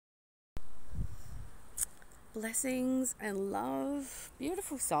Blessings and love,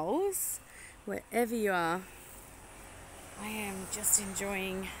 beautiful souls, wherever you are. I am just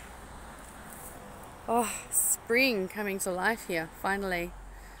enjoying spring coming to life here, finally.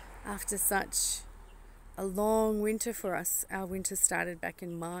 After such a long winter for us. Our winter started back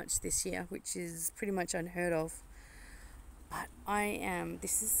in March this year, which is pretty much unheard of. But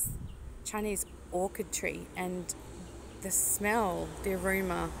this is Chinese orchid tree, and the smell, the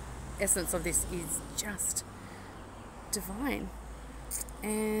aroma, essence of this is just divine.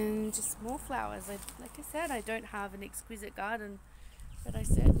 And just more flowers. Like I said, I don't have an exquisite garden, but I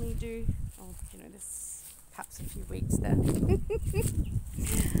certainly do. There's perhaps a few weeds there.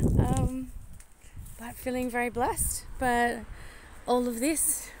 But feeling very blessed. But all of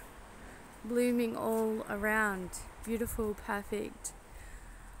this blooming all around. Beautiful, perfect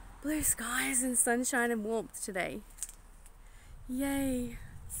blue skies and sunshine and warmth today. Yay!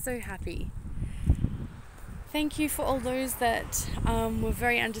 So happy. Thank you for all those that were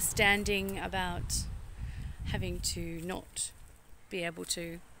very understanding about having to not be able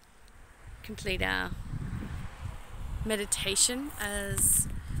to complete our meditation as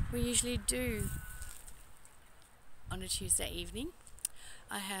we usually do on a Tuesday evening.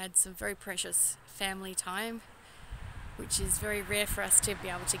 I had some very precious family time, which is very rare for us to be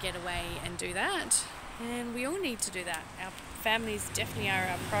able to get away and do that, and we all need to do that. Our families definitely are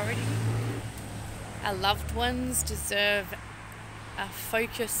our priority. Our loved ones deserve our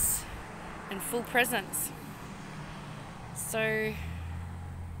focus and full presence. So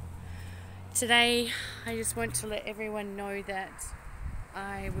today I just want to let everyone know that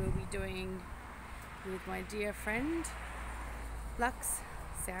I will be doing with my dear friend Lux,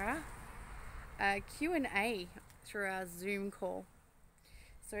 Sarah, a Q A through our Zoom call.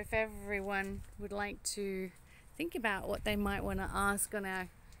 So if everyone would like to think about what they might want to ask on our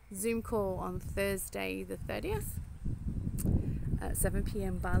Zoom call on Thursday the 30th at 7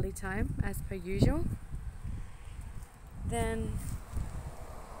 p.m. Bali time, as per usual, then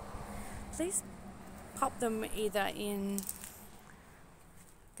please pop them either in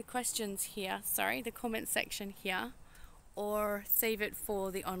the the comment section here, or save it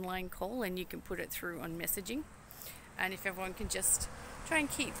for the online call and you can put it through on messaging. And if everyone can just try and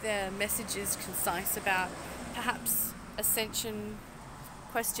keep their messages concise about perhaps ascension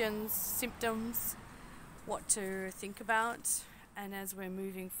questions, symptoms, what to think about, and as we're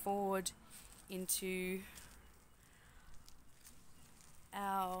moving forward into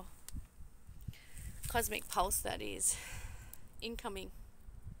our cosmic pulse that is incoming,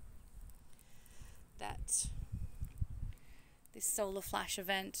 that this solar flash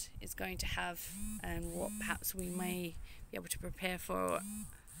event is going to have, and what perhaps we may be able to prepare for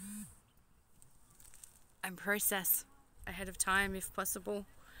and process ahead of time if possible,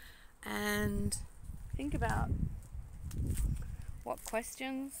 and think about what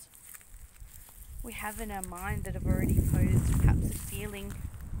questions we have in our mind that have already posed perhaps a feeling,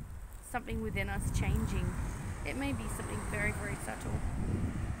 something within us changing. It may be something very, very subtle,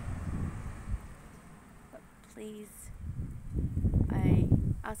 but please, I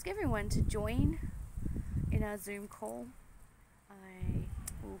ask everyone to join in our Zoom call. I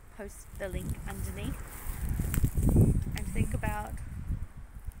will post the link underneath, and think about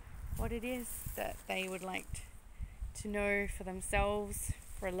what it is that they would like to know for themselves,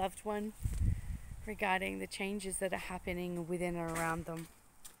 for a loved one, regarding the changes that are happening within or around them.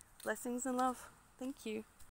 Blessings and love. Thank you.